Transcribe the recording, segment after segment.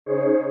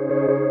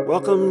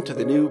Welcome to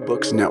the New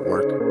Books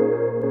Network.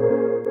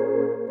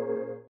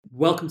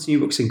 Welcome to New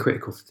Books in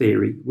Critical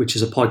Theory, which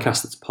is a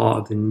podcast that's part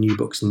of the New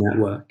Books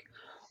Network.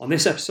 On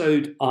this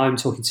episode, I'm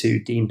talking to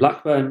Dean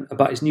Blackburn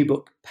about his new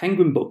book,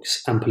 Penguin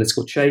Books and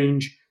Political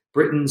Change,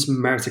 Britain's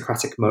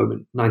Meritocratic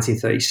Moment,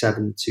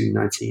 1937 to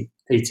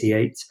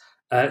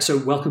 1988. So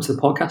welcome to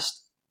the podcast.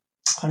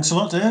 Thanks a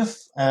lot, Dave.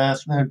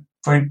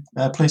 Very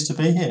pleased to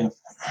be here.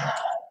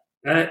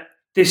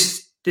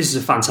 This is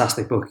a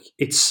fantastic book.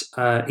 It's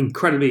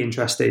incredibly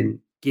interesting,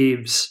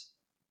 gives,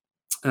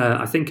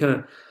 I think,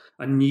 a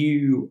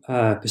new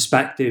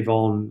perspective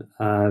on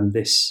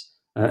this,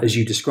 as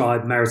you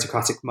described,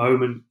 meritocratic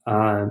moment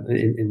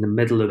in the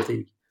middle of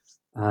the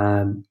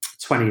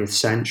 20th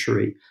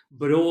century,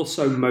 but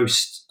also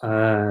most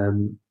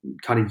kind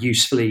of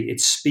usefully,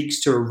 it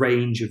speaks to a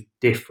range of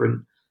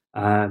different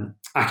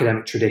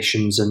academic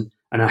traditions and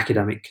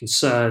academic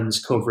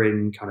concerns,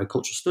 covering kind of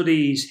cultural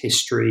studies,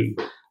 history,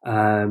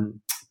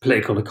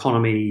 political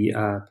economy,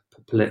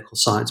 political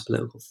science,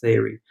 political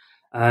theory.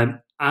 And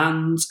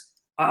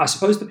I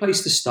suppose the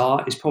place to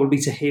start is probably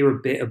to hear a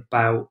bit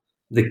about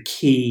the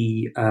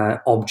key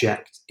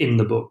object in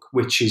the book,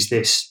 which is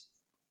this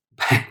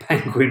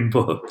Penguin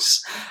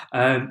Books.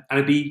 And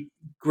it'd be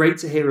great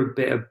to hear a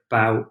bit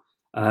about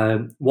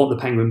what the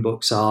Penguin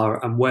Books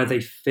are and where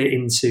they fit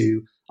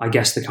into, I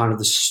guess, the kind of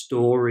the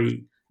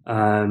story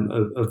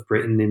of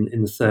Britain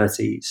in the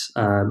 30s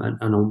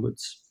and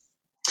onwards.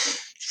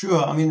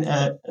 Sure. I mean,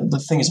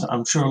 the thing is,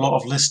 I'm sure a lot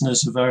of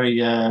listeners are very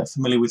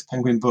familiar with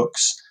Penguin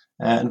Books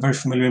and very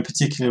familiar in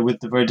particular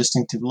with the very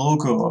distinctive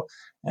logo.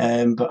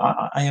 But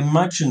I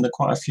imagine that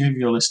quite a few of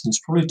your listeners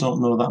probably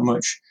don't know that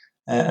much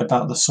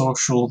about the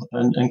social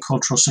and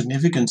cultural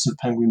significance of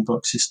Penguin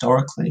Books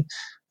historically.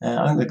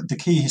 I think the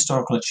key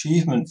historical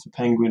achievement for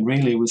Penguin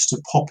really was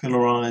to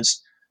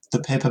popularise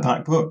the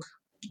paperback book.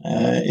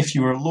 If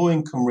you were a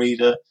low-income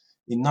reader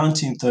in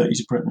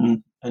 1930s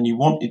Britain and you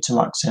wanted to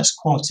access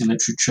quality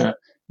literature,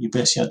 you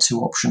basically had two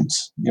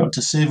options. You had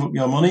to save up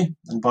your money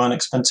and buy an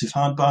expensive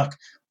hardback,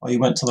 or you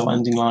went to the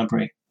lending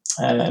library.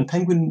 And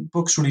Penguin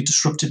Books really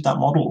disrupted that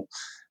model.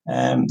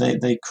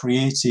 They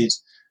created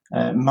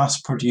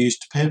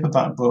mass-produced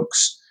paperback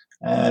books,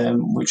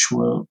 which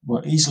were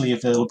easily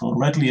available,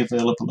 readily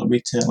available at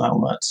retail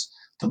outlets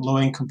that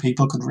low-income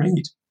people could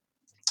read.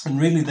 And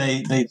really,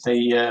 they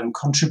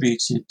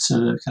contributed to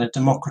the kind of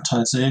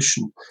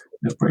democratisation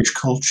of British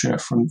culture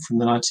from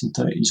the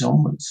 1930s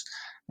onwards.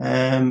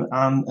 And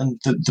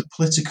the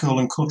political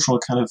and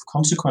cultural kind of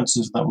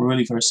consequences of that were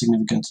really very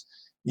significant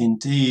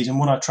indeed. And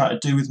what I try to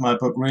do with my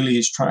book really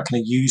is try to kind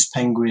of use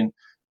Penguin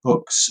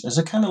Books as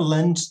a kind of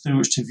lens through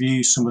which to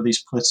view some of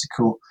these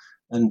political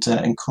and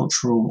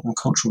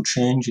cultural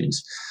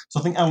changes. So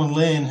I think Alan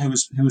Lane, who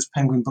was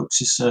Penguin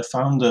Books'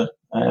 founder,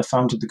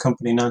 founded the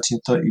company in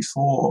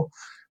 1934,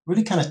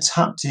 really kind of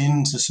tapped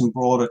into some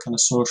broader kind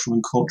of social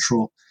and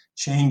cultural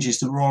changes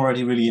that were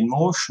already really in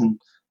motion,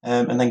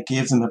 and then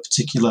gave them a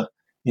particular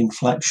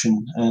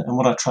inflection. And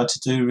what I tried to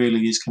do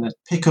really is kind of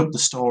pick up the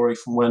story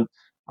from when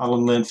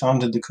Alan Lane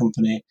founded the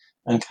company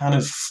and kind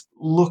of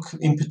look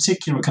in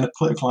particular at kind of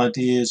political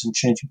ideas and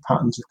changing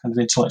patterns of kind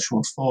of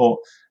intellectual thought,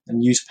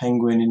 and use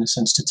Penguin in a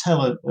sense to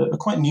tell a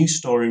quite new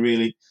story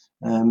really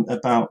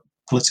about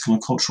political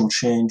and cultural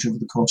change over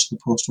the course of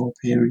the post-war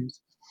period.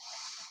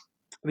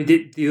 I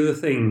mean, the other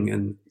thing,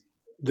 and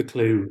the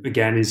clue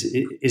again is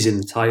in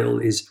the title,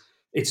 is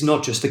it's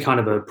not just a kind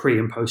of a pre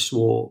and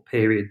post-war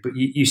period, but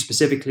you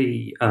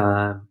specifically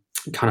kind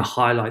of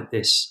highlight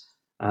this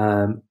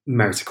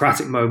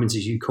meritocratic moment,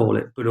 as you call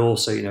it, but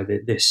also, you know,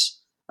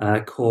 this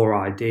core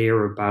idea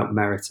about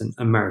merit and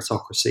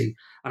meritocracy.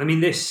 And I mean,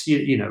 this,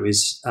 you know,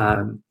 is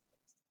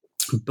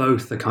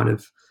both a kind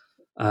of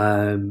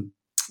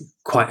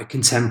quite a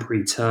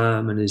contemporary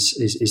term, and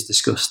is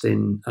discussed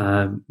in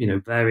you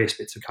know, various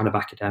bits of kind of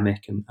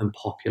academic and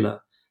popular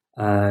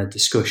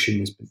discussion.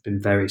 There's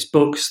been various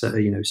books that are,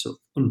 you know, sort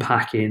of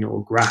unpacking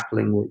or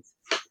grappling with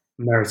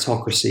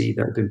meritocracy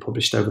that have been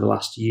published over the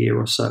last year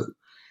or so.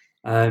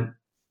 And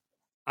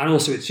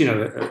also, it's, you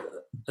know,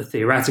 a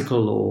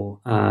theoretical or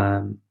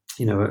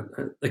you know,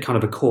 a kind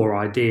of a core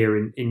idea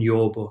in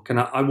your book. And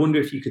I wonder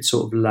if you could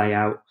sort of lay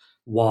out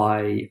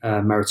why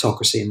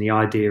meritocracy and the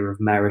idea of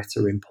merit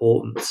are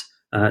important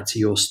to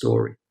your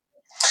story.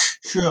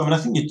 Sure. I mean, I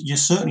think you're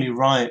certainly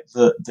right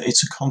that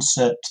it's a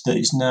concept that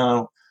is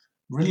now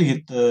really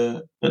at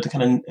the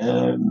kind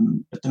of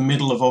at the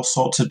middle of all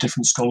sorts of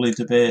different scholarly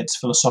debates,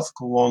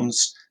 philosophical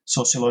ones,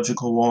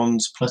 sociological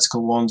ones,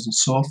 political ones, and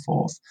so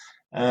forth.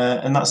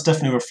 And that's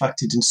definitely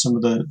reflected in some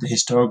of the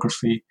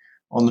historiography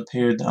on the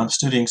period that I'm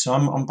studying. So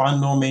I'm by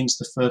no means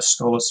the first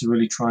scholar to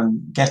really try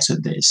and get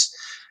at this.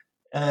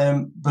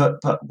 But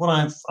what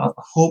I've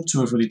hoped to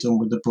have really done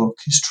with the book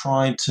is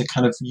tried to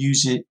kind of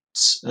use it,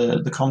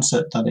 the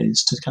concept that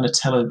is, to kind of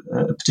tell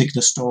a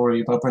particular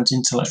story about Brent's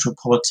intellectual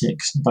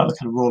politics, about the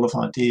kind of role of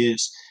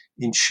ideas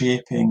in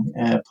shaping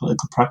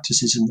political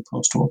practices in the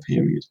post-war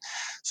period.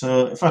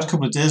 So, in fact, a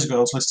couple of days ago, I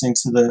was listening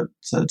to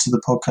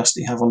the podcast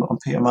that you have on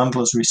Peter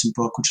Mandler's recent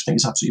book, which I think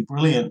is absolutely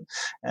brilliant.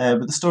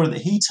 But the story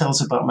that he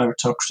tells about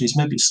meritocracy is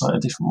maybe a slightly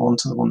different one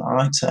to the one that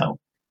I tell.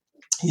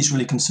 He's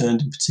really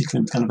concerned in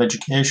particular with kind of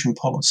education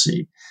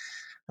policy.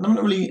 And I'm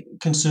not really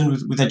concerned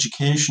with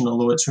education,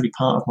 although it's really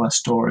part of my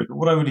story. But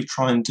what I really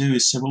try and do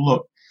is say, well,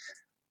 look,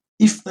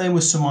 if there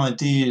were some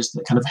ideas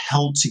that kind of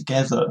held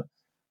together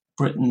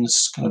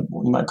Britain's kind of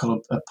what you might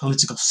call a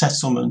political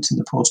settlement in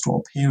the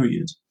post-war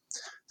period,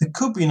 there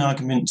could be an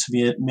argument to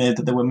be made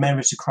that they were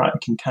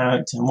meritocratic in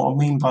character. And what I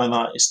mean by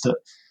that is that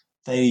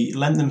they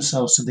lend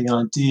themselves to the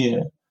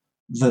idea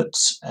that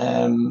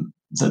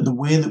that the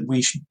way that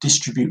we should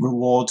distribute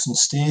rewards and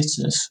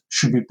status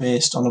should be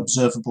based on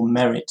observable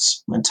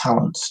merits and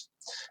talents.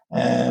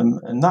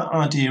 And that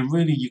idea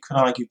really, you could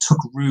argue, took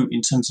root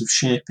in terms of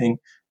shaping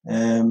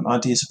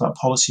ideas about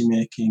policy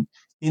making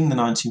in the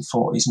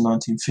 1940s and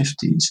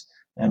 1950s,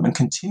 and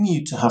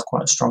continued to have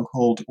quite a strong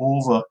hold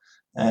over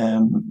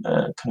kind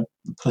of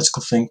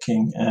political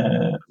thinking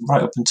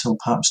right up until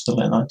perhaps the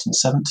late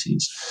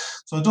 1970s.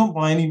 So I don't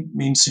by any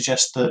means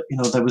suggest that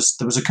there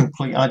was a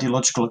complete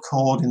ideological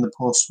accord in the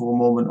post-war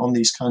moment on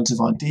these kinds of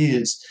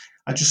ideas.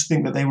 I just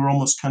think that they were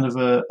almost kind of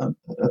a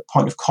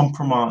point of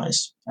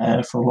compromise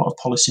for a lot of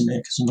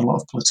policymakers and a lot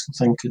of political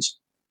thinkers.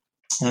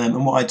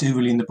 And what I do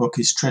really in the book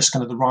is trace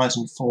kind of the rise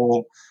and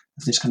fall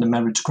of this kind of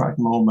meritocratic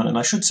moment. And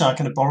I should say I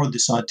kind of borrowed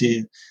this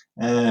idea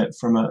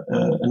from a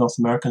North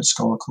American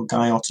scholar called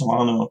Guy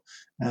Ortolano.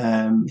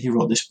 He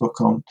wrote this book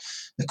on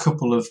a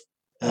couple of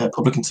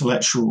public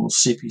intellectuals,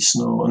 C.P.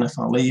 Snow and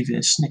F.R.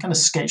 Leavis. And he kind of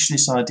sketched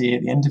this idea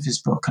at the end of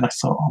his book. And I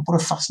thought, oh,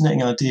 what a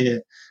fascinating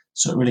idea.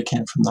 So it really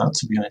came from that,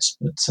 to be honest.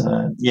 But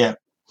yeah.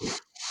 I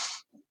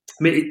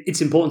mean,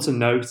 it's important to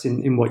note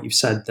in what you've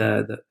said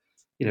there that,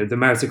 the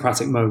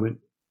meritocratic moment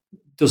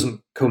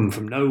doesn't come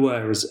from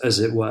nowhere, as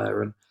it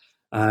were.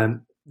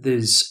 And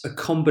there's a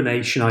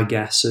combination, I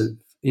guess, of,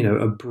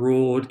 a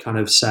broad kind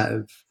of set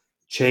of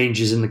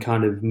changes in the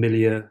kind of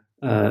milieu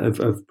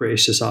of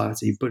British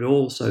society, but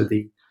also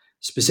the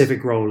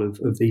specific role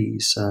of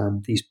these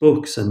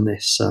books and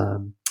this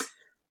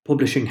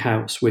publishing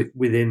house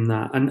within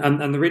that.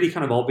 And the really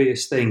kind of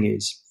obvious thing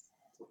is,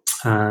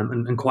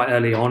 and quite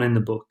early on in the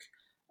book,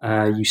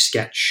 you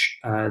sketch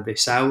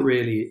this out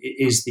really,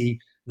 is the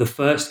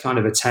first kind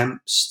of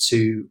attempts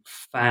to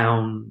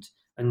found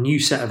a new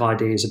set of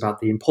ideas about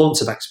the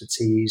importance of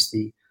expertise,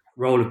 the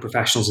role of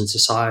professionals in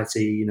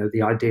society,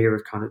 the idea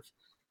of kind of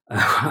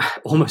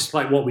almost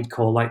like what we'd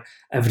call like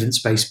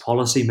evidence-based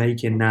policy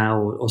making now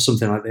or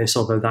something like this,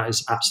 although that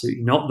is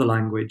absolutely not the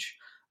language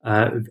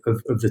of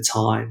the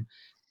time.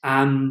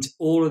 And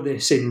all of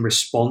this in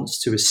response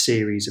to a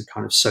series of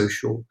kind of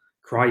social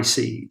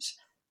crises.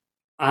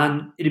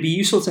 And it'd be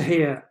useful to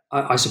hear,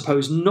 I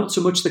suppose, not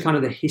so much the kind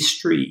of the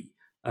history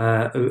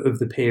of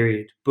the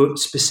period, but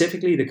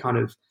specifically the kind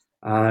of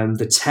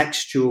the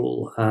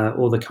textual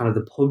or the kind of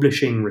the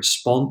publishing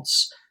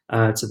response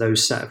to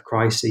those set of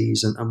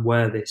crises and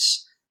where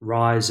this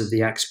rise of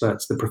the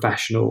experts, the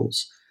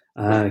professionals,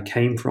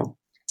 came from.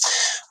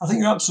 I think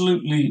you're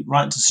absolutely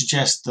right to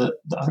suggest that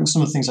I think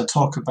some of the things I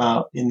talk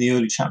about in the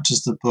early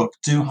chapters of the book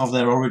do have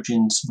their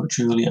origins much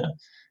earlier.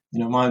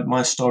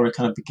 My story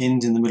kind of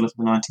begins in the middle of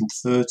the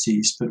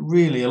 1930s, but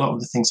really a lot of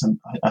the things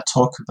I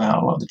talk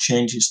about, a lot of the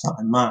changes that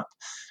I map,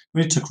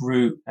 really took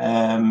root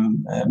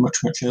much,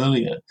 much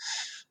earlier.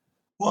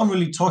 What I'm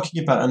really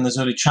talking about in those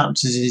early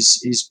chapters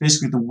is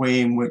basically the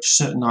way in which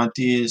certain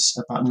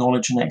ideas about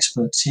knowledge and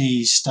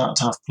expertise start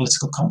to have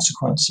political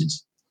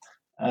consequences.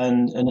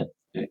 And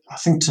I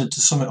think to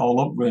sum it all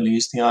up really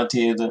is the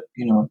idea that,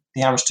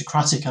 the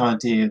aristocratic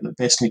idea that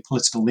basically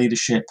political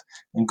leadership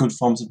and good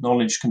forms of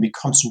knowledge can be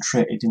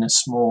concentrated in a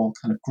small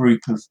kind of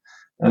group of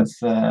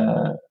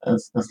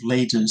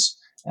leaders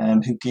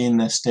who gain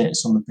their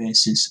status on the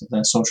basis of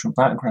their social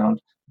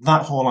background.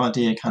 That whole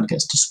idea kind of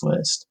gets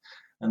displaced.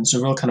 And there's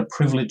a real kind of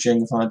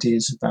privileging of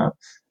ideas about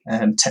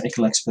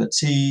technical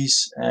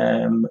expertise,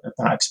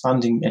 about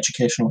expanding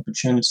educational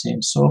opportunity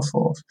and so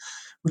forth,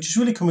 which is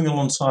really coming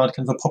alongside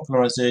kind of a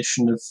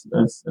popularisation of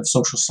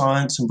social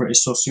science and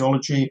British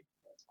sociology.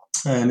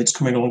 It's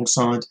coming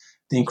alongside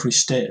the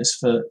increased status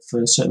for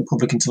certain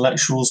public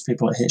intellectuals,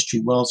 people like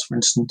H.G. Wells, for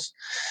instance.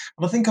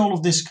 And I think all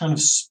of this kind of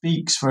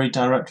speaks very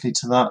directly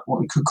to that, what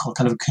we could call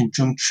kind of a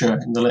conjuncture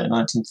in the late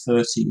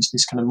 1930s,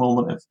 this kind of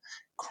moment of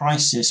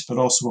crisis, but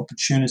also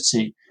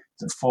opportunity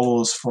that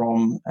follows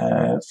from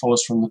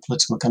the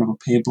political kind of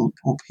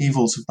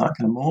upheavals of that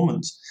kind of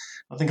moment.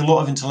 I think a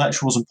lot of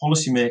intellectuals and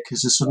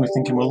policymakers are suddenly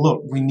thinking, well,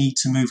 look, we need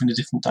to move in a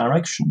different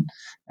direction.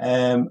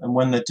 And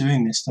when they're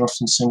doing this, they're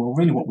often saying, well,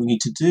 really what we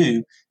need to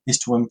do is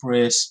to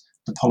embrace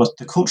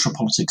the cultural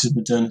politics of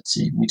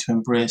modernity. We need to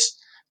embrace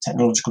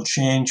technological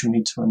change. We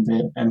need to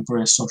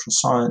embrace social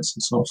science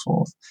and so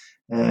forth.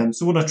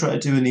 So what I try to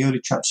do in the early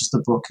chapters of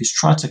the book is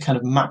try to kind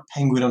of map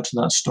Penguin onto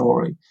that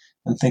story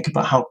and think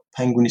about how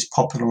Penguin is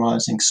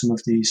popularising some of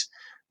these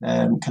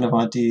kind of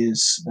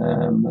ideas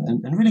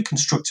and really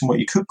constructing what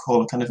you could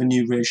call a kind of a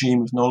new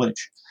regime of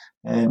knowledge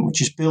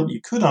which is built,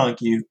 you could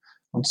argue,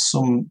 on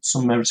some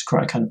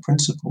meritocratic kind of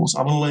principles.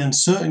 Alan Lane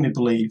certainly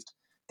believed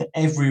that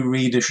every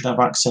reader should have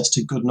access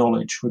to good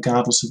knowledge,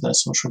 regardless of their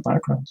social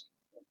background.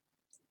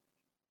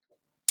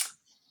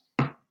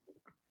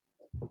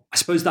 I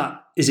suppose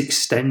that is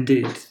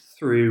extended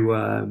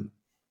through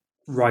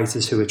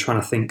writers who are trying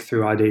to think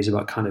through ideas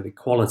about kind of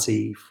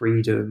equality,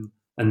 freedom,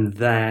 and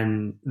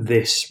then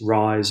this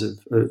rise of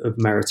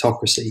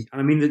meritocracy.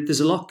 And I mean, there's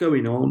a lot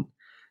going on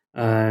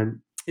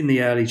in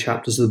the early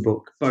chapters of the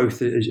book,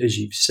 both, as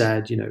you've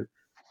said,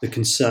 the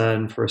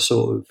concern for a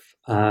sort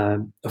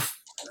of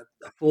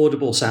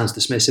affordable, sounds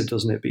dismissive,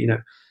 doesn't it?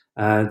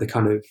 But, the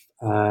kind of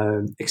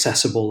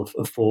accessible,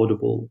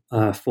 affordable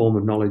form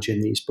of knowledge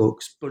in these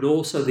books, but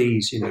also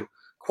these,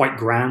 quite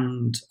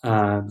grand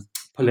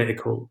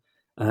political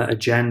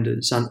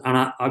agendas. And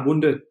I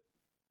wonder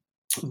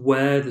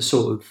where the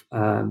sort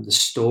of the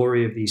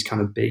story of these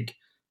kind of big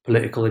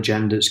political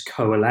agendas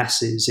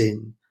coalesces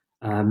in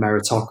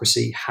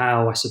meritocracy,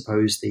 how I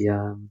suppose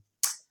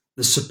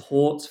the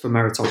support for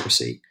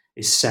meritocracy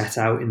is set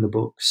out in the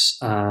books,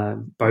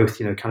 both,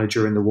 kind of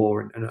during the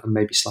war and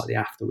maybe slightly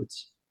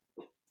afterwards.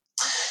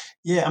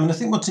 Yeah, I mean, I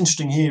think what's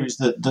interesting here is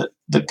that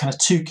the kind of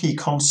two key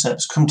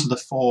concepts come to the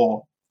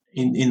fore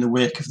in the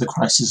wake of the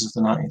crisis of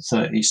the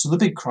 1930s. So the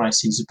big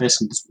crises are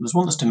basically, there's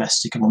one that's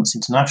domestic and one that's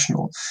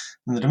international.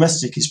 And the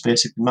domestic is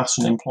basically mass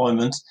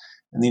unemployment,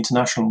 and the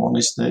international one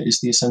is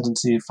the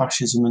ascendancy of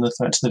fascism and the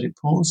threats that it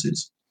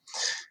poses.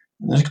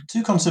 And there's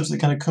two concepts that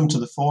kind of come to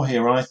the fore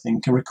here, I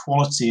think, are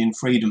equality and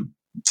freedom,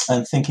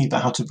 and thinking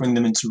about how to bring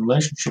them into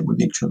relationship with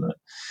each other.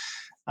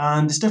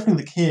 And it's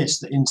definitely the case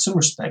that in some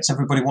respects,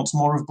 everybody wants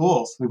more of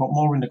both. We want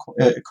more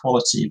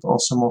equality, but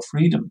also more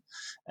freedom.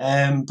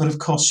 But of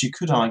course, you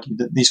could argue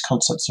that these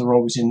concepts are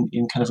always in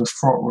kind of a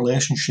fraught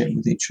relationship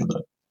with each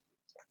other.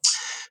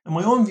 And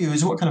my own view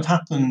is what kind of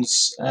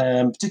happens,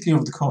 particularly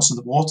over the course of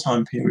the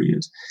wartime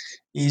period,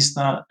 is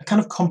that a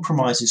kind of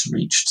compromise is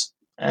reached,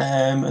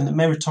 and that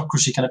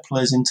meritocracy kind of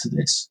plays into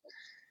this.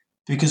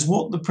 Because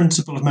what the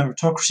principle of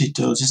meritocracy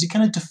does is it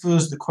kind of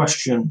defers the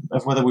question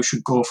of whether we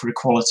should go for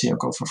equality or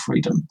go for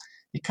freedom.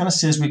 It kind of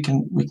says we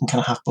can kind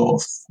of have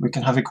both. We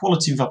can have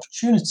equality of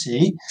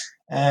opportunity,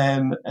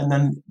 and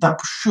then that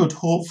should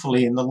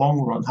hopefully in the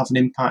long run have an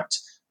impact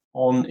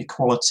on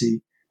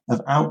equality of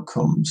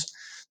outcomes.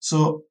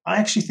 So I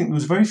actually think there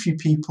was very few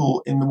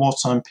people in the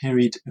wartime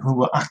period who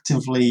were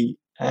actively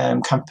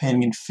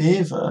campaigning in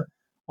favour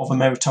of a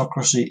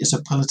meritocracy as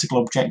a political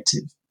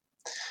objective.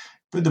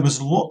 But there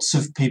was lots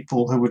of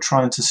people who were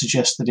trying to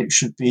suggest that it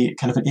should be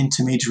kind of an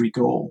intermediary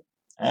goal.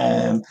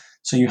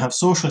 So you have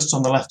socialists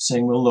on the left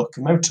saying, well, look,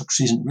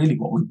 meritocracy isn't really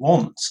what we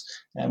want,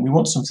 and we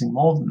want something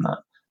more than that,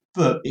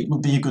 but it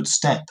would be a good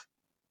step.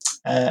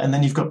 And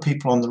then you've got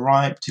people on the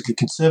right, particularly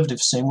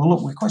conservatives, saying, well,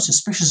 look, we're quite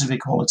suspicious of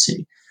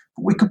equality,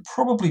 but we could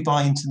probably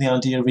buy into the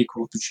idea of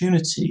equal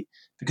opportunity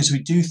because we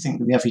do think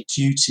that we have a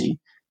duty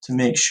to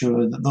make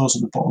sure that those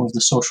at the bottom of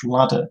the social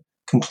ladder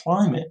can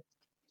climb it.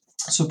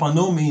 So by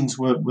no means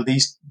were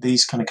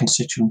these kind of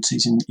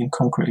constituencies in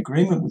concrete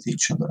agreement with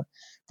each other,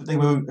 but they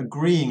were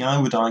agreeing, I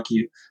would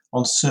argue,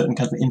 on certain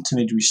kind of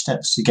intermediary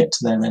steps to get to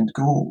their end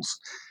goals.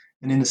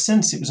 And in a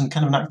sense, it was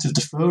kind of an act of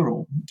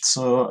deferral.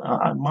 So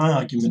my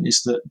argument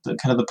is that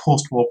kind of the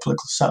post-war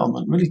political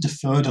settlement really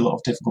deferred a lot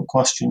of difficult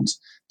questions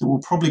that were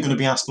probably going to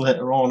be asked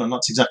later on, and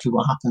that's exactly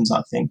what happens,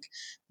 I think.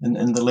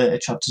 And the later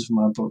chapters of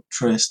my book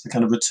trace the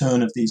kind of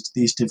return of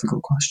these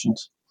difficult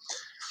questions.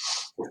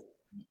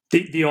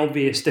 The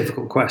obvious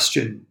difficult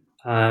question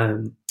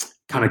kind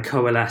of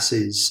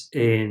coalesces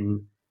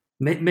in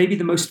maybe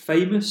the most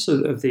famous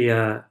of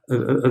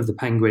the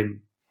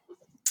Penguin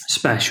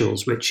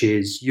specials, which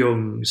is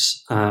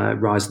Jung's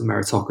Rise of the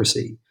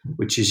Meritocracy,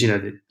 which is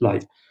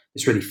like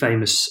this really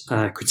famous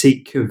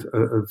critique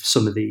of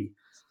some of the,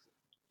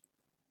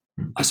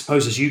 I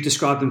suppose, as you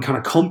describe them, kind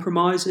of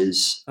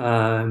compromises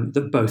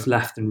that both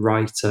left and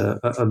right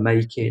are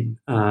making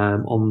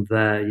on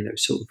their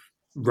sort of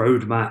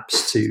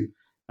roadmaps to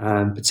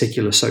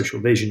particular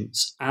social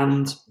visions.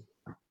 And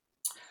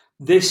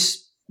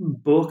this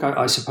book,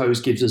 I suppose,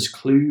 gives us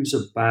clues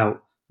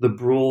about the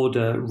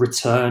broader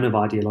return of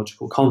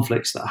ideological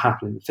conflicts that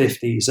happened in the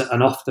 50s.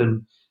 And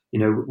often,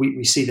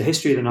 we see the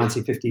history of the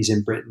 1950s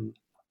in Britain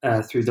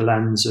through the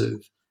lens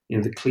of,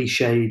 the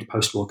cliched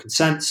post-war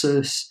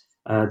consensus,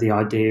 the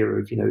idea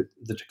of,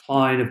 the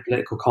decline of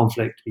political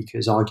conflict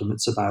because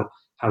arguments about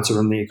how to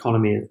run the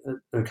economy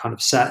are kind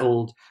of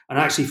settled. And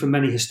actually, for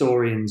many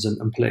historians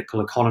and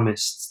political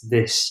economists,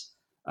 this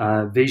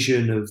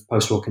vision of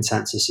post-war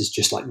consensus is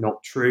just like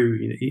not true.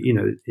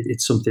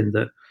 It's something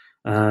that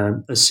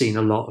has seen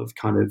a lot of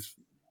kind of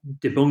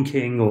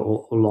debunking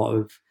or a lot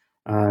of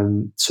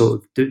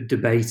sort of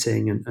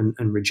debating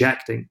and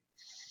rejecting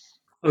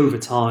over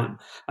time.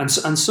 And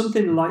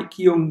something like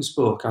Jung's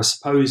book, I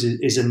suppose,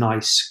 is a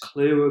nice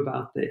clue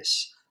about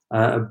this.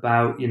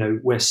 About,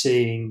 we're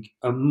seeing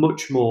a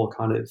much more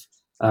kind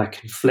of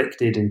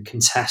conflicted and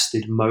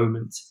contested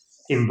moment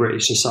in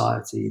British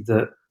society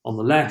that on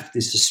the left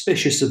is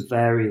suspicious of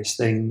various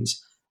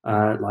things,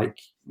 like,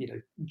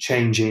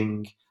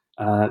 changing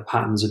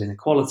patterns of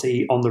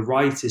inequality. On the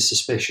right is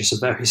suspicious of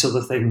various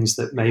other things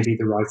that maybe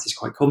the right is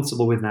quite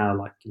comfortable with now,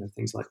 like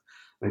things like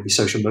maybe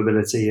social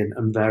mobility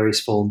and various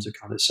forms of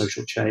kind of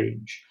social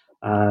change.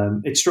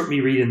 It struck me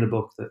reading the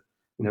book that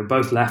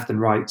both left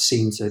and right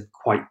seem to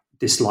quite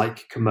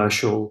dislike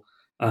commercial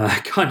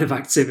kind of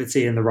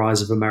activity and the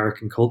rise of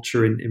American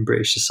culture in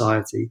British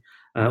society,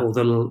 or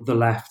the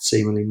left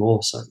seemingly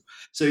more so.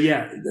 So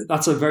yeah,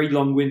 that's a very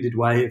long-winded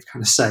way of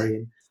kind of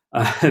saying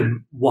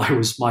why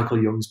was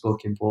Michael Young's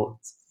book important.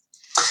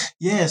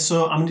 Yeah,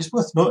 so I mean, it's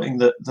worth noting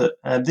that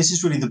this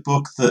is really the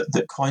book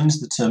that coins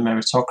the term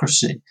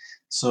meritocracy.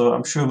 So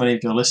I'm sure many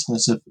of your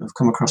listeners have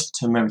come across the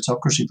term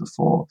meritocracy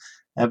before,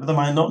 but they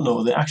might not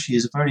know that actually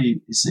is a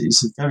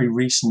very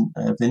recent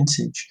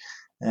vintage.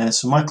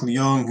 So Michael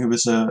Young, who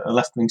was a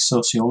left-wing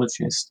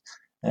sociologist,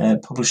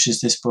 publishes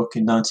this book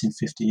in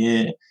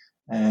 1958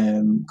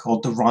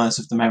 called The Rise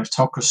of the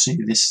Meritocracy,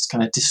 this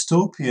kind of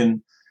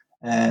dystopian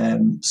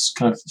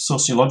kind of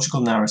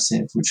sociological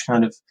narrative, which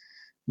kind of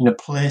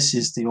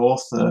places the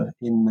author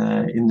in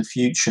the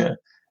future,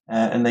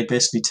 and they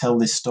basically tell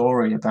this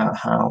story about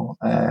how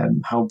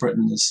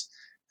Britain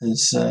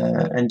has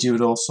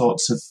endured all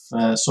sorts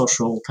of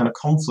social kind of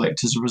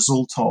conflict as a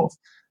result of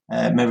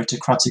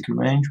meritocratic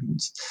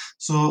arrangements.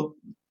 So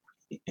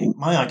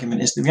my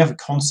argument is that we have a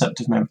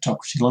concept of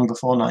meritocracy long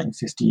before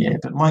 1958,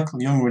 but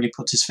Michael Young really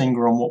put his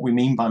finger on what we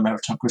mean by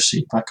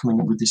meritocracy by coming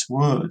up with this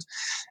word.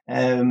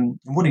 And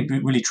what he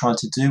really tried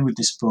to do with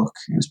this book,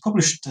 it was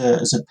published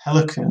as a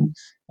Pelican.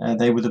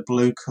 They were the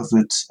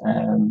blue-covered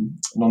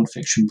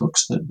non-fiction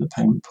books that the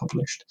Penguin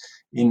published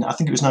in, I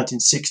think it was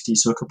 1960,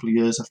 so a couple of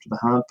years after the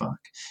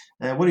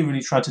hardback. What he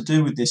really tried to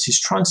do with this is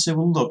try and say,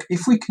 well, look,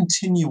 if we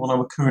continue on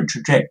our current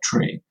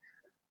trajectory,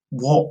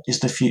 what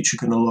is the future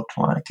going to look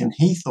like? And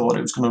he thought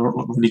it was going to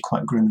look really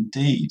quite grim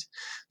indeed.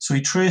 So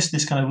he traced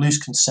this kind of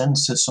loose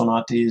consensus on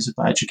ideas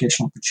about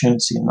educational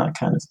opportunity and that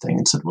kind of thing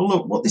and said, well,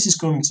 look, what this is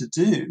going to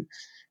do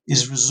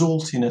is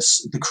result in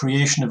the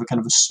creation of a kind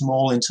of a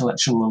small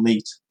intellectual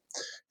elite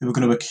who are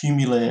going to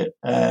accumulate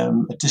a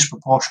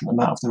disproportionate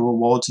amount of the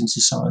rewards in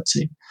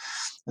society.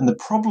 And the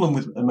problem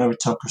with a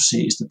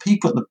meritocracy is the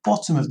people at the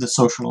bottom of the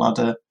social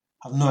ladder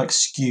have no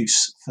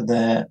excuse for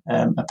their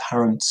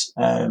apparent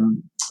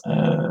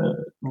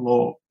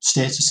low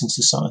status in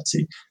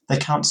society. They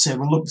can't say,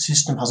 well, look, the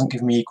system hasn't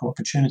given me equal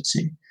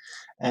opportunity.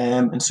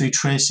 And so he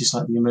traces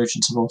like the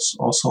emergence of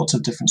all sorts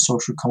of different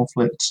social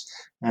conflicts,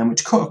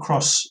 which cut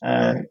across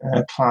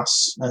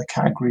class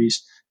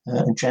categories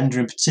and gender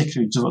in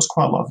particular. He devotes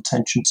quite a lot of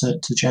attention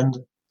to gender.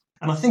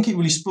 And I think it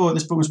really spoke,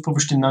 this book was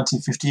published in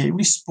 1958, it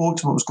really spoke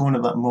to what was going on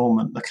at that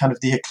moment, the kind of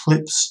the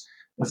eclipse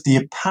of the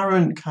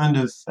apparent kind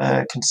of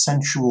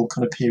consensual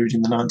kind of period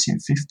in the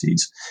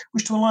 1950s,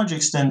 which to a large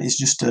extent is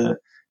just a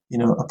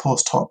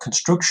post hoc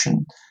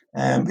construction.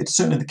 It's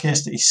certainly the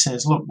case that he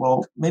says, look,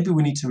 well, maybe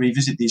we need to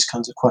revisit these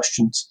kinds of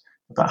questions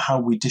about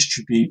how we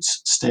distribute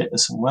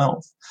status and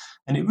wealth.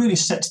 And it really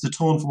sets the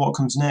tone for what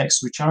comes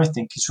next, which I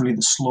think is really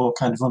the slow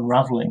kind of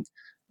unravelling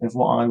of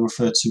what I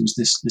refer to as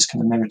this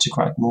kind of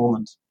meritocratic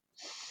moment.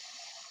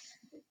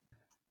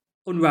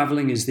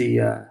 Unravelling is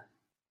the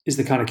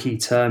kind of key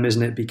term,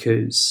 isn't it?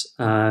 Because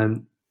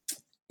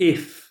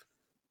if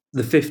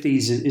the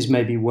 50s is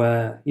maybe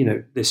where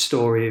this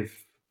story of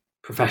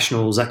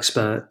professionals,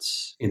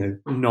 experts,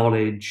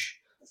 knowledge,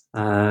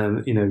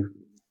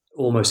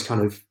 almost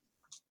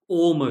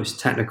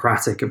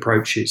technocratic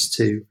approaches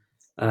to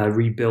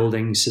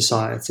rebuilding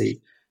society.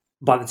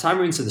 By the time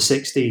we're into the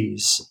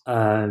 60s,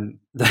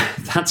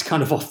 that's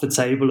kind of off the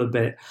table a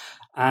bit,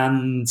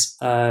 and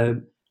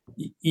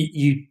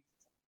you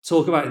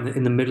talk about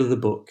in the middle of the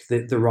book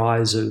the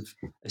rise of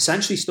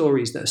essentially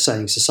stories that are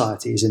saying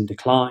society is in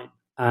decline,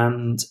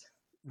 and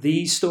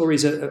these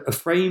stories are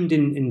framed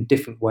in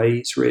different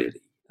ways,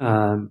 really.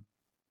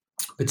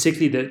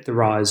 Particularly the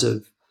rise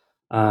of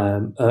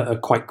a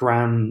quite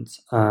grand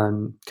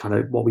kind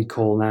of what we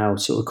call now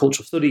sort of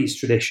cultural studies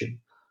tradition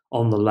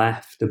on the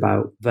left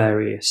about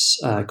various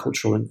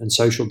cultural and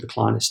social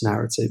declinist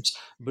narratives,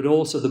 but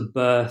also the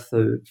birth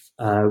of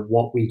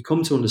what we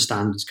come to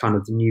understand as kind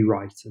of the new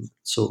right and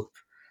sort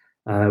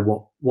of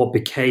what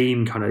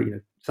became kind of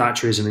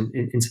Thatcherism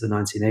into the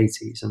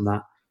 1980s and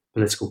that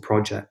political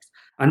project.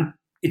 And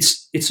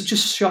it's such a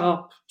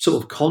sharp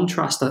sort of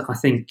contrast that I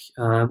think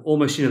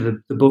almost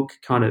the book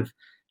kind of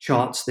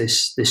charts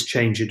this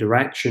change of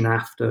direction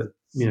after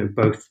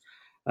both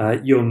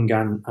Young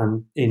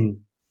and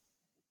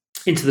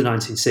into the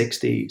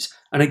 1960s.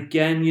 And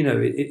again,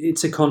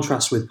 it's a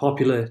contrast with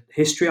popular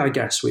history, I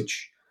guess,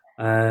 which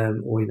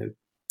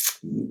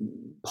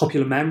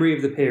popular memory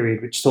of the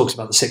period, which talks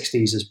about the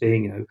 60s as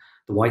being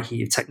the white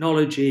heat of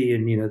technology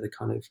and the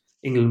kind of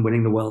England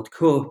winning the World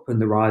Cup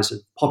and the rise of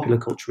popular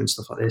culture and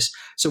stuff like this.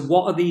 So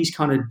what are these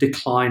kind of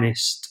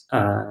declinist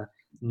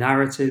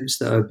narratives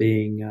that are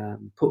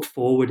being put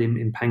forward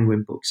in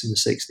Penguin books in the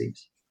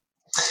 60s?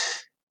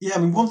 Yeah, I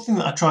mean, one thing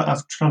that I've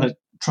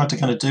tried to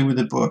kind of do with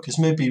the book is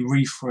maybe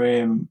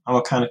reframe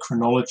our kind of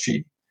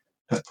chronology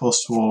of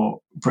post-war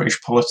British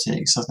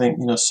politics. I think,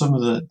 some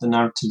of the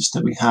narratives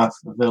that we have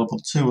available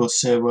to us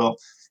say, well,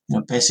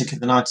 basically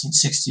the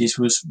 1960s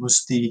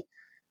was the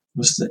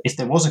if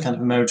there was a kind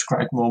of a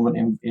meritocratic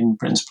moment in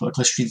Britain's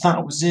political history,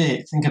 that was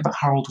it. Think about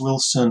Harold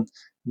Wilson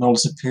and all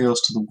his appeals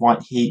to the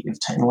white heat of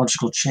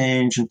technological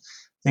change, and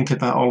think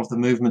about all of the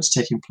movements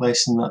taking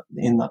place in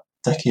that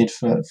decade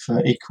for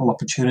equal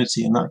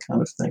opportunity and that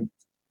kind of thing.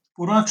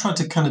 What I've tried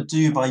to kind of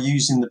do by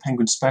using the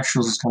Penguin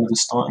Specials as kind of a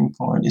starting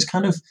point is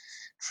kind of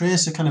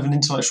trace a kind of an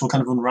intellectual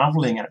kind of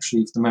unravelling,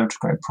 actually, of the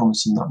meritocratic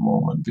promise in that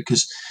moment,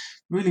 because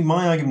really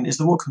my argument is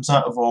that what comes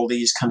out of all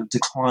these kind of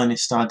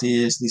declinist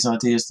ideas, these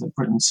ideas that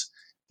Britain's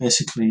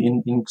basically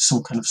in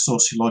some kind of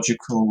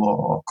sociological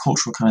or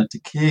cultural kind of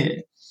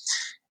decay,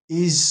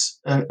 is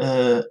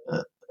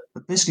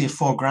basically a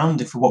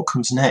foregrounding for what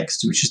comes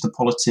next, which is the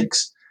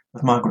politics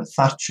of Margaret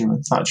Thatcher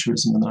and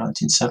Thatcherism in the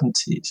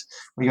 1970s,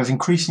 where you have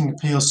increasing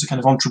appeals to kind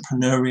of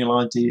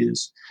entrepreneurial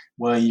ideas,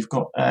 where you've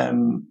got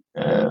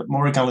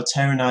more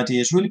egalitarian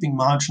ideas really being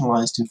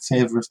marginalised in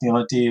favour of the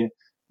idea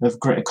of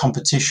greater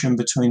competition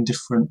between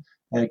different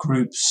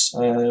groups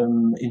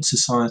in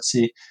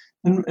society.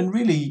 And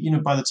really,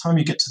 by the time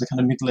you get to the kind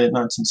of mid-late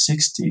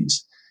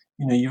 1960s,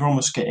 you're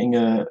almost getting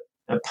a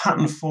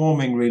pattern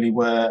forming, really,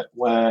 where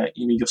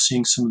you're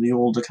seeing some of the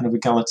older kind of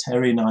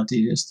egalitarian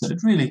ideas that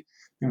had really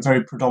been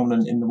very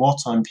predominant in the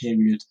wartime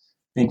period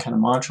being kind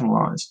of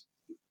marginalised.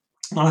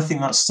 And I think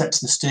that sets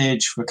the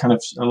stage for kind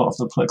of a lot of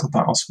the political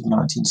battles for the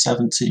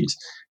 1970s,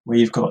 where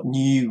you've got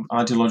new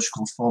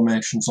ideological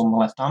formations on the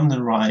left and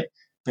the right,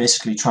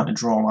 basically trying to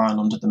draw a line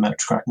under the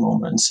meritocratic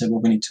moment and say,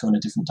 well, we need to go in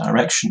a different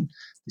direction.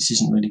 This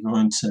isn't really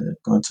going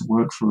to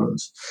work for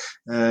us.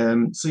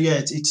 So yeah,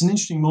 it's an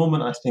interesting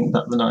moment, I think,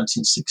 that the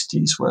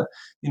 1960s, where,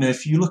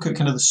 if you look at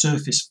kind of the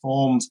surface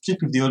forms,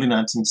 particularly of the early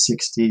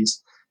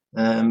 1960s,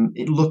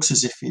 it looks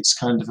as if it's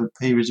kind of a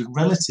period of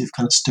relative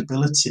kind of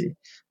stability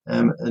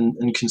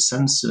and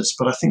consensus.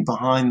 But I think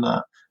behind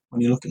that,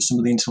 when you look at some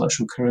of the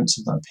intellectual currents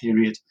of that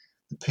period,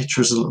 the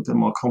picture is a little bit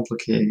more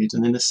complicated.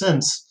 And in a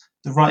sense,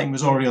 the writing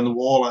was already on the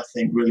wall, I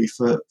think, really,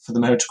 for the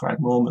meritocratic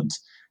moment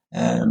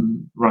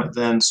right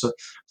then. So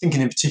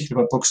thinking in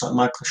particular about books like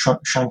Michael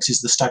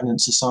Shanks's The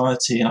Stagnant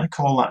Society, and I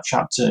call that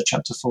chapter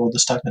 4, The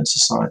Stagnant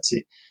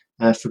Society,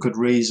 for good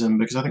reason,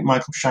 because I think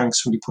Michael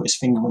Shanks really put his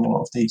finger on a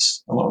lot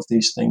of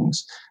these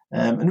things.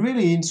 And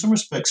really, in some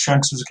respects,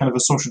 Shanks was a kind of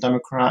a social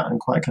democrat and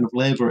quite kind of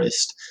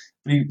labourist,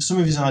 but some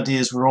of his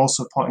ideas were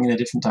also pointing in a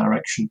different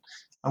direction.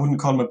 I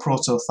wouldn't call him a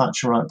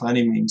proto-Thatcherite by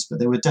any means, but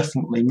they were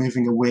definitely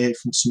moving away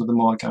from some of the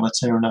more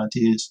egalitarian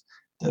ideas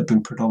that have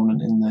been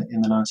predominant in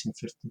the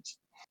 1950s.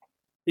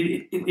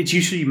 It's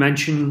useful you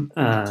mention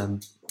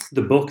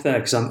the book there,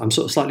 because I'm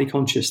sort of slightly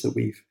conscious that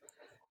we've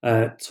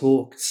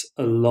talked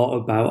a lot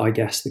about, I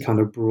guess, the kind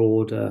of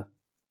broader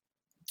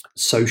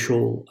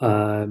social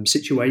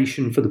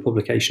situation for the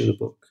publication of the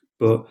book,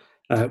 but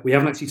we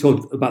haven't actually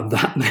talked about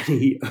that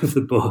many of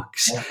the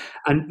books. Yeah.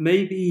 And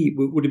maybe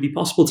would it be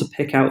possible to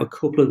pick out a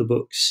couple of the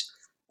books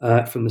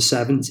from the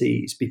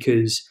 70s?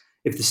 Because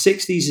if the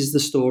 60s is the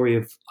story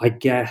of, I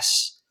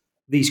guess,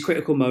 these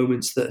critical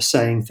moments that are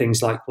saying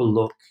things like, well,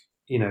 look,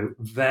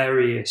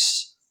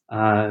 various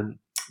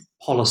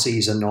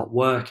policies are not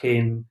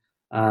working,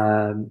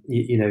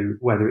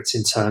 whether it's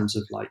in terms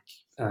of like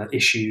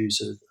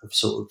issues of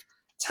sort of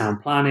town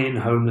planning,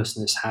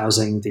 homelessness,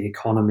 housing, the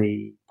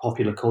economy,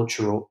 popular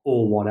culture,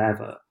 or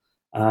whatever.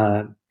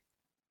 And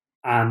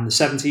the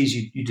 70s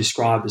you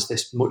describe as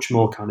this much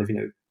more kind of,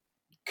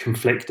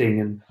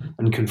 conflicting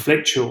and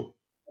conflictual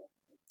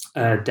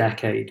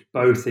decade,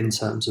 both in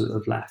terms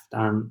of left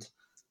and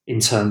in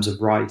terms of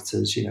right,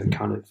 as,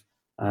 kind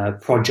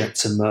of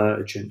projects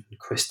emerge and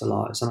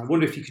crystallize. And I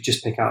wonder if you could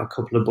just pick out a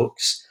couple of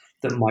books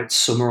that might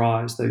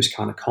summarize those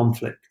kind of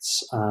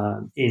conflicts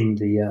in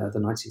the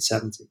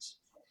 1970s.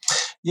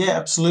 Yeah,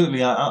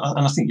 absolutely. And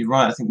I think you're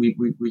right. I think we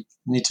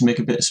need to make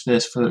a bit of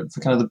space for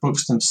kind of the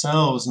books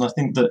themselves. And I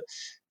think that,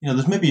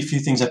 there's maybe a few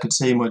things I could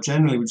say more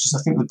generally, which is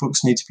I think the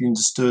books need to be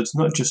understood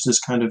not just as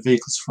kind of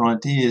vehicles for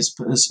ideas,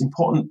 but as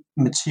important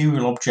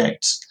material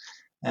objects.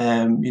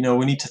 We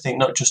need to think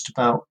not just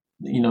about,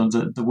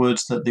 the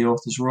words that the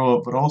authors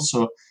wrote, but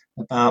also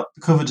about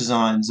the cover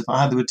designs, about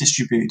how they were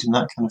distributed and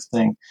that kind of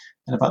thing,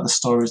 and about the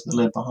stories that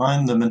lay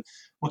behind them. And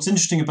what's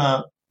interesting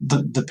about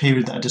the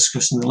period that I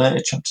discussed in the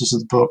later chapters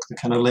of the book, the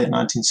kind of late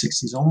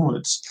 1960s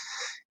onwards,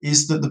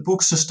 is that the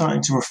books are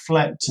starting to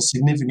reflect a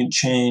significant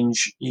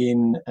change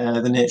in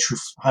the nature of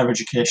higher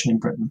education in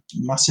Britain,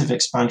 massive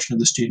expansion of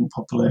the student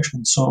population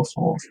and so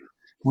forth,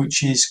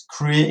 which is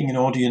creating an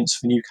audience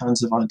for new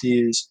kinds of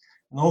ideas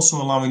and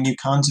also allowing new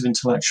kinds of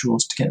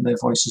intellectuals to get their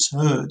voices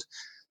heard.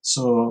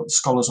 So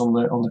scholars on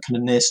the kind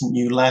of nascent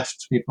new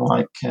left, people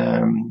like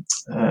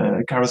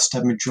Gareth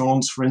Stedman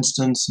Jones, for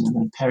instance,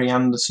 and Perry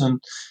Anderson,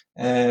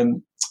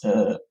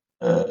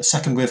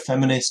 second wave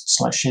feminists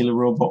like Sheila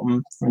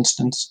Rowbottom, for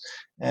instance.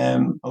 A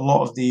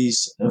lot of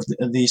these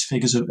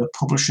figures are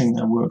publishing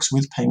their works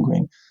with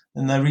Penguin,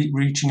 and they're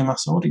reaching a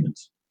mass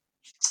audience.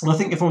 And I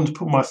think if I want to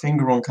put my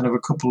finger on kind of a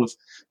couple of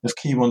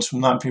key ones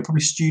from that period,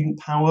 probably Student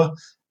Power,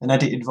 an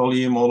edited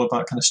volume all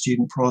about kind of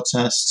student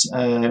protests,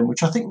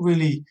 which I think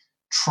really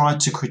tried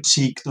to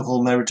critique the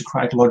whole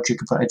meritocratic logic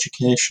about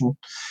education.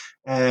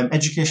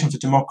 Education for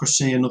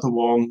Democracy, another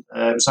one.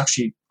 It was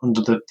actually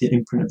under the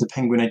imprint of the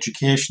Penguin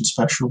Education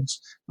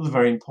Specials, another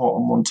very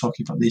important one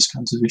talking about these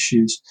kinds of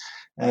issues.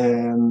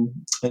 And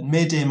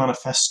May Day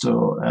Manifesto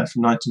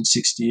from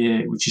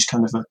 1968, which is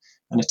kind of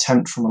an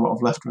attempt from a lot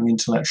of left-wing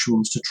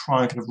intellectuals to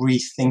try and kind of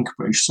rethink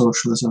British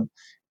socialism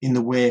in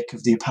the wake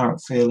of the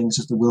apparent failings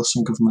of the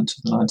Wilson government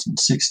of the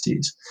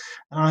 1960s.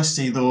 And I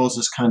see those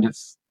as kind of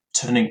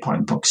turning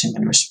point books in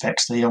many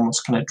respects. They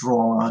almost kind of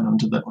draw a line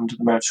under the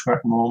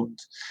meritocratic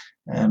moment.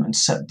 And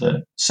set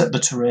the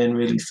terrain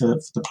really for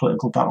the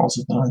political battles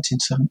of the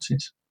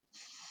 1970s.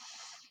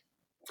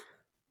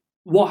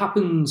 What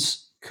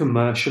happens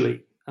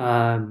commercially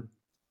to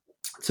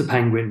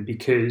Penguin?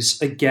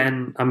 Because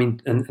again, I mean,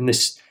 and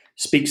this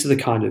speaks to the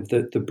kind of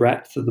the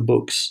breadth of the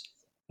book's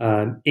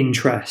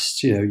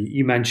interests.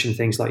 You mentioned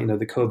things like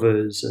the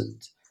covers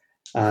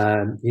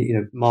and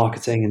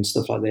marketing and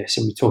stuff like this,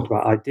 and we talked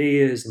about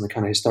ideas and the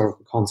kind of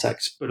historical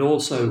context. But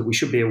also, we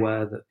should be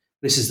aware that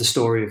this is the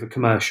story of a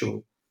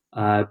commercial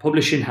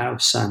publishing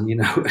house, and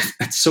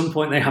at some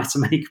point they have to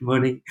make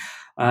money.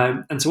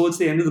 And towards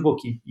the end of the book,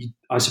 you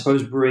I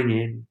suppose, bring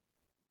in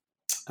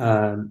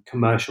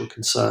commercial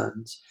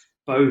concerns,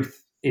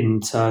 both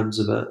in terms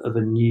of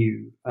a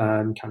new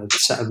kind of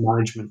set of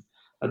management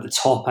at the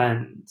top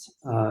end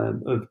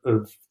of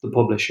the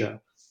publisher,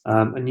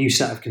 a new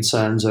set of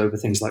concerns over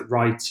things like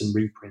rights and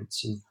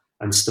reprints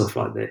and stuff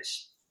like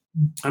this.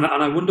 And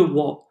I wonder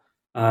what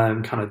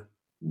kind of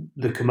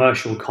the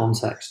commercial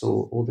context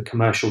or the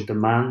commercial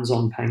demands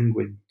on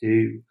Penguin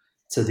do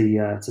to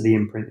the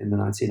imprint in the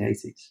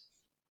 1980s.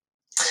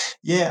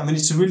 Yeah, I mean,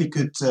 it's a really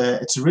good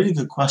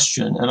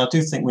question, and I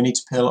do think we need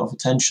to pay a lot of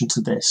attention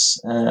to this.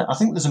 I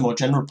think there's a more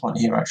general point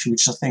here, actually,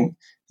 which I think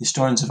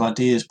historians of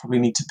ideas probably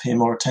need to pay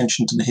more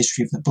attention to the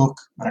history of the book,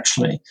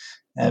 actually,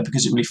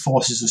 because it really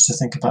forces us to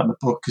think about the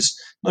book as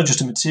not just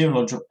a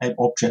material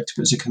object,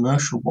 but as a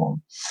commercial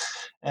one.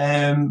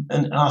 And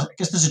I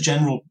guess there's a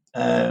general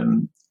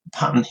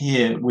pattern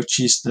here, which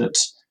is that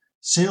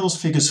sales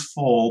figures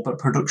fall, but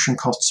production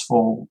costs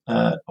fall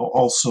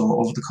also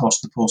over the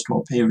course of the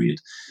post-war period.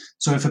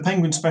 So if a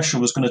Penguin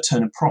special was going to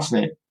turn a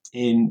profit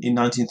in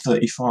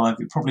 1935,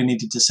 it probably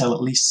needed to sell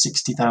at least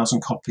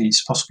 60,000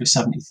 copies, possibly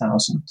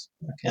 70,000.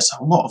 I guess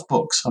a lot of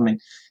books. I mean,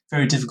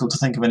 very difficult to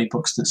think of any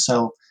books that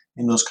sell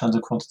in those kinds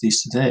of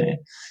quantities today.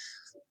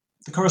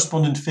 The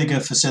corresponding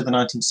figure for, say, the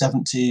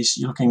 1970s,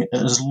 you're looking at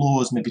as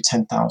low as maybe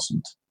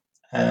 10,000.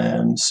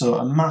 So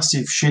a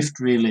massive shift,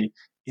 really,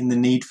 in the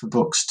need for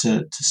books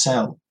to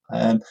sell,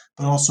 but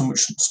also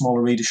much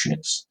smaller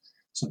readerships.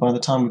 So by the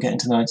time we get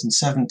into the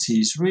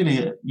 1970s,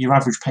 really, your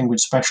average Penguin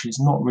special is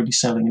not really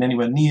selling in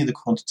anywhere near the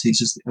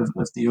quantities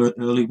of the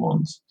early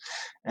ones.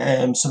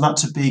 So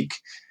that's a big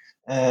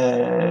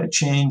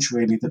change,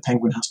 really, that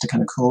Penguin has to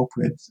kind of cope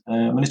with.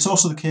 And it's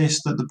also the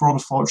case that the broader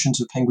fortunes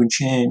of Penguin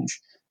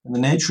change and the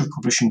nature of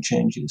publishing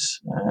changes.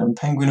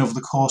 Penguin, over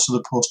the course of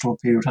the post-war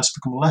period, has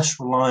become less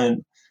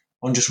reliant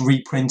on just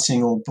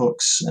reprinting old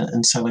books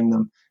and selling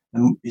them,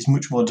 and is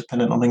much more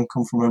dependent on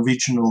income from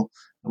original,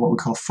 what we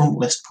call front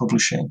list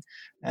publishing.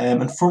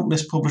 And front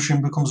list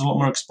publishing becomes a lot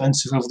more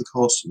expensive over the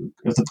course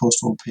of the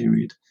post-war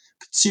period,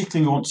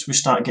 particularly once we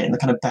start getting the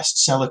kind of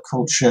bestseller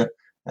culture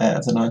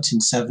of the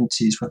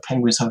 1970s, where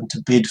Penguin's having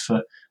to bid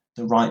for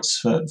the rights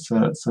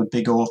for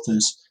big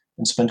authors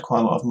and spend quite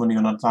a lot of money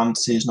on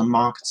advances and on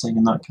marketing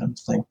and that kind of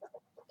thing.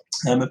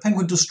 But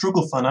Penguin does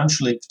struggle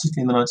financially,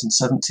 particularly in the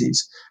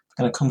 1970s.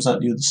 Kind of comes out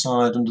the other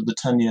side under the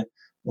tenure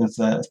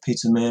of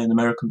Peter May, an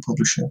American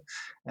publisher.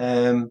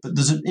 But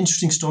there's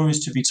interesting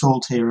stories to be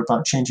told here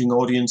about changing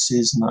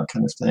audiences and that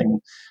kind of thing,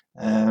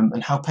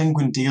 and how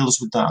Penguin deals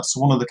with that. So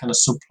one of the kind of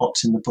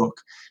subplots in the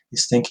book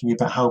is thinking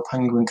about how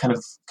Penguin kind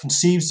of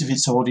conceives of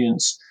its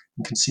audience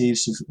and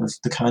conceives of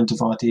the kind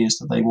of ideas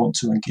that they want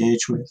to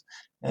engage with.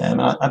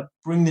 And I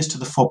bring this to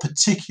the fore,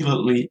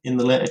 particularly in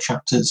the later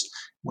chapters,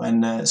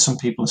 when some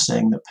people are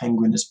saying that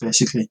Penguin has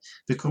basically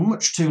become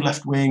much too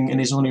left-wing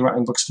and is only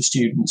writing books for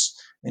students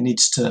and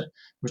needs to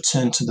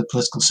return to the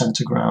political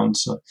centre ground.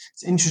 So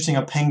it's interesting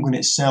how Penguin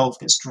itself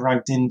gets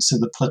dragged into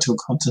the political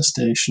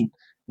contestation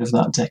of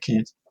that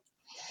decade.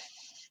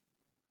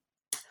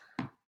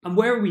 And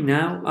where are we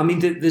now? I mean,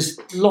 there's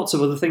lots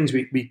of other things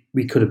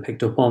we could have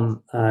picked up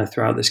on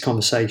throughout this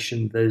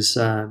conversation. There's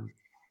a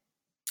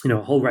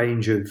whole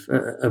range of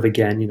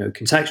again,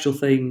 contextual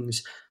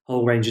things, a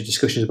whole range of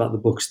discussions about the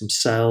books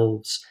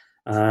themselves.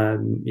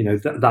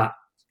 That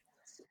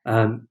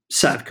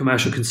set of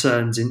commercial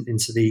concerns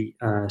into the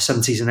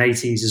 70s and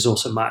 80s is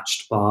also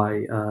matched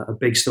by a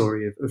big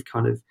story of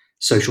kind of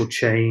social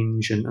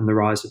change and the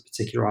rise of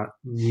particular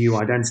new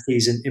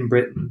identities in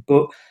Britain.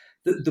 But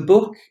the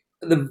book,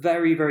 at the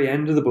very, very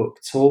end of the book,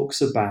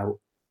 talks about,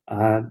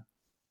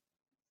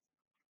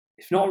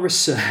 if not a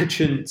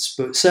resurgence,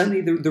 but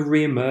certainly the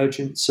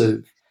re-emergence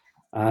of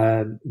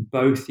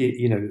both,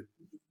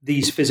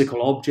 these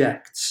physical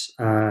objects,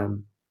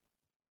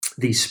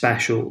 these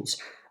specials,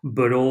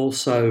 but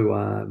also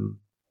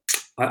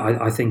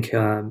I think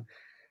a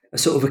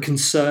sort of a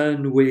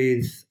concern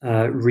with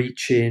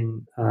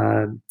reaching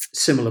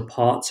similar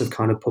parts of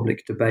kind of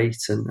public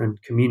debate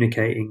and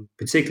communicating,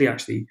 particularly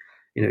actually,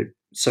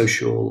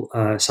 social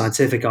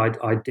scientific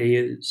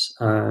ideas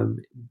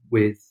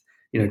with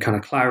kind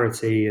of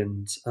clarity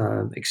and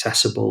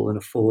accessible and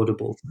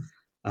affordable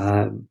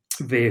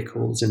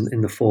vehicles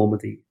in the form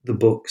of the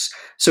books.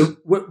 So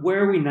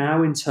where are we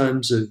now in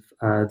terms of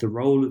the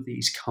role of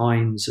these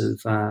kinds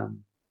of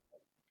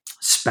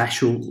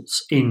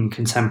specials in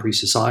contemporary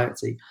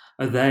society?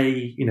 Are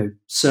they,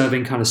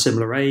 serving kind of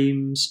similar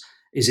aims?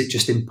 Is it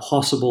just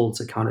impossible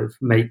to kind of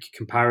make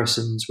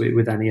comparisons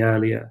with any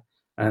earlier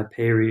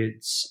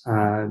periods?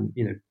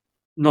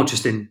 Not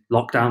just in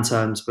lockdown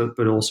terms,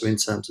 but also in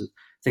terms of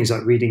things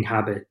like reading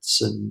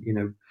habits and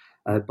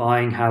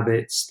buying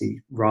habits, the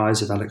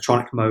rise of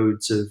electronic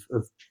modes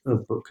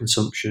of book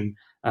consumption,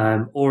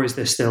 or is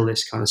there still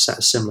this kind of set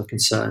of similar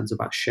concerns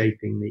about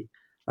shaping the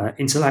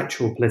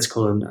intellectual,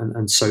 political,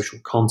 and social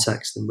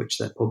context in which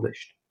they're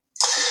published?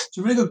 It's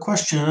a really good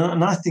question,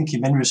 and I think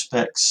in many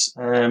respects,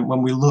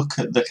 when we look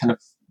at the kind of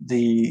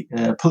the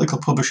political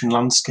publishing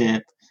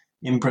landscape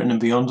in Britain and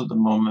beyond at the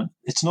moment,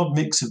 it's an odd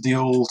mix of the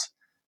old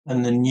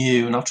and the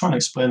new, and I'll try and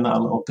explain that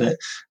a little bit.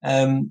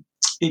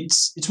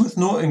 It's worth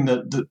noting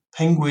that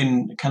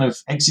Penguin kind of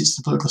exits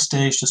the political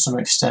stage to some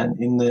extent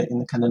in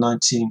the kind of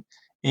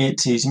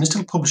 1980s, and it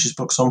still publishes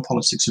books on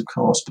politics, of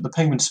course, but the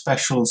Penguin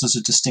Specials as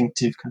a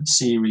distinctive kind of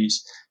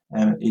series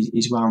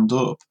is wound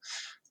up.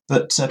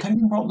 But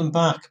Penguin brought them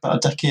back about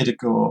a decade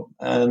ago,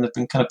 and they've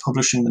been kind of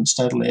publishing them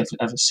steadily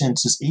ever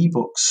since as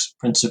ebooks,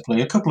 principally.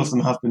 A couple of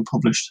them have been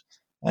published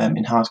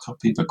in hard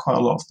copy, but quite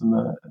a lot of them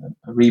are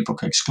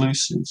ebook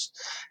exclusives.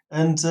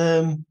 And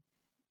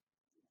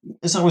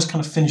as I was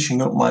kind of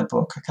finishing up my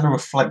book, I kind of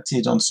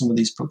reflected on some of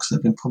these books that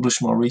have been published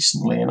more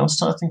recently, and I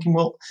started thinking,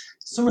 well,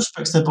 in some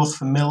respects they're both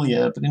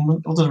familiar, but in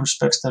other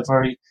respects they're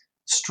very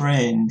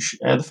strange.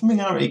 The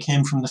familiarity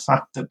came from the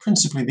fact that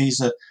principally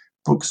these are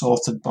books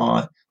authored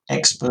by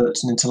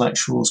experts and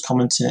intellectuals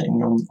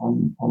commentating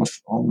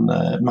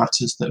on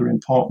matters that are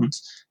important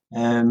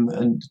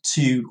and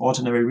to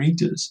ordinary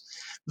readers.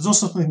 There's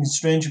also something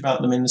strange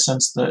about them in the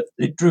sense that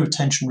it drew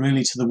attention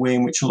really to the way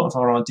in which a lot of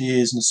our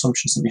ideas and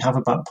assumptions that we have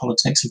about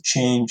politics have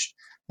changed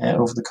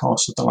over the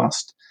course of the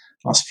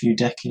last few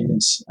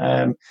decades.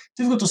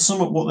 Difficult to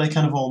sum up what they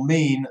kind of all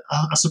mean.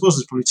 I suppose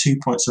there's probably 2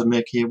 points I'd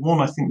make here. One,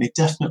 I think they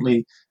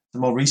definitely, the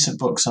more recent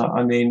books,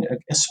 are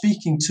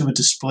speaking to a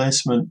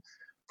displacement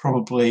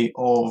probably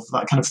of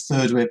that kind of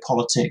third way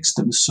politics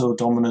that was so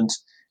dominant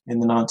in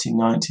the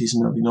 1990s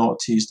and early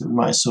noughties that we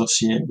might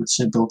associate with,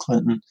 say, Bill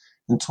Clinton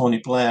and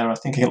Tony Blair. I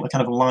think a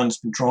kind of a line has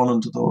been drawn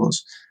under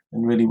those,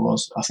 and really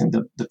was, I think,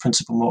 the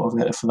principal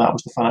motivator for that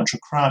was the financial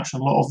crash. A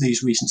lot of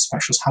these recent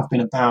specials have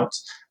been about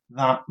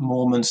that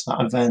moment,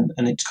 that event,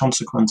 and its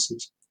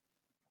consequences.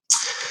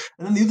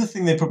 And then the other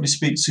thing they probably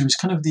speak to is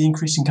kind of the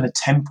increasing kind of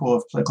tempo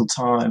of political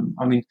time.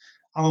 I mean,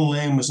 Alan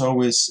Lane was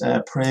always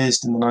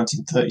praised in the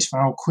 1930s for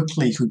how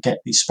quickly he could get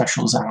these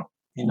specials out.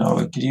 He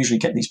could usually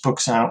get these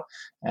books out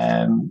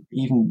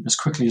even as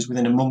quickly as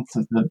within a month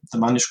of the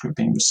manuscript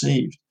being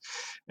received.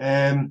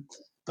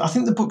 But I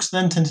think the books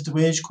then tended to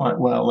age quite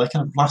well. They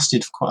kind of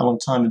lasted for quite a long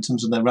time in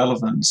terms of their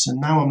relevance. And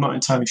now I'm not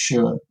entirely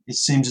sure. It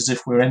seems as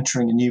if we're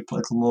entering a new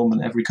political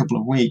moment every couple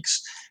of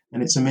weeks.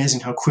 And it's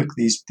amazing how quick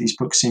these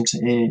books seem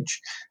to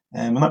age.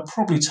 And that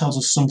probably tells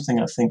us something,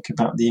 I think,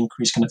 about the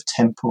increased kind of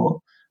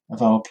tempo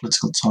of our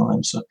political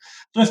time. So I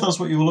don't know if that's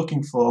what you were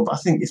looking for, but I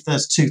think if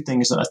there's two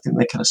things that I think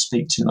they kind of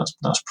speak to,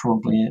 that's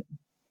probably it.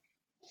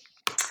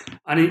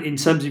 And in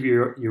terms of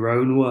your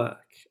own work,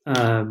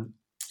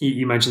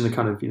 you mentioned the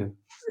kind of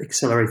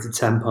accelerated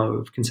tempo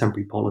of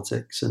contemporary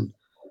politics, and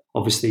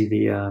obviously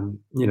the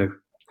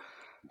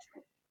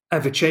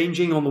ever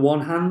changing on the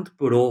one hand,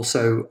 but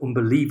also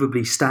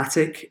unbelievably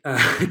static,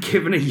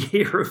 given a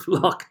year of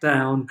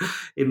lockdown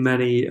in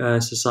many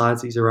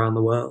societies around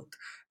the world.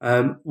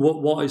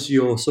 What is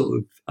your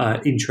sort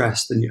of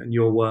interest and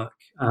your work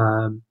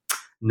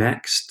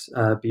next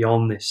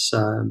beyond this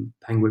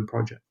Penguin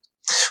project?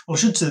 Well, I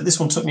should say that this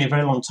one took me a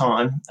very long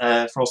time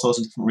for all sorts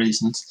of different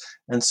reasons.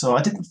 And so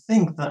I didn't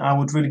think that I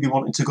would really be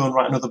wanting to go and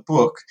write another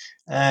book.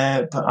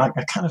 But I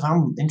kind of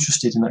am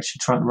interested in actually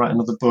trying to write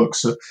another book.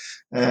 So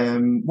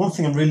one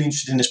thing I'm really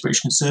interested in is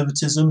British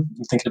conservatism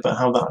and thinking about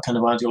how that kind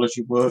of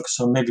ideology works.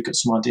 So maybe get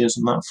some ideas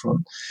on that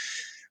front.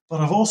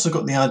 But I've also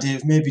got the idea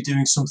of maybe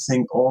doing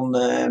something on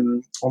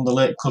the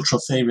late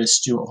cultural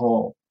theorist Stuart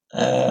Hall.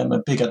 I'm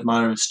a big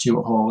admirer of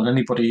Stuart Hall, and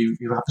anybody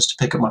who happens to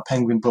pick up my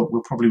Penguin book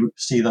will probably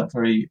see that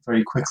very,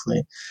 very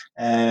quickly.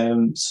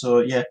 So,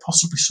 yeah,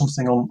 possibly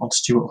something on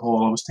Stuart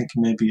Hall. I was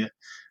thinking maybe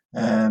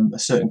a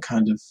certain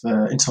kind of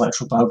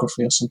intellectual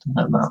biography or something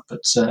like that.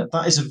 But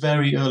that is a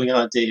very early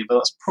idea, but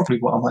that's probably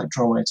what I might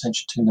draw my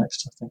attention to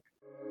next, I think.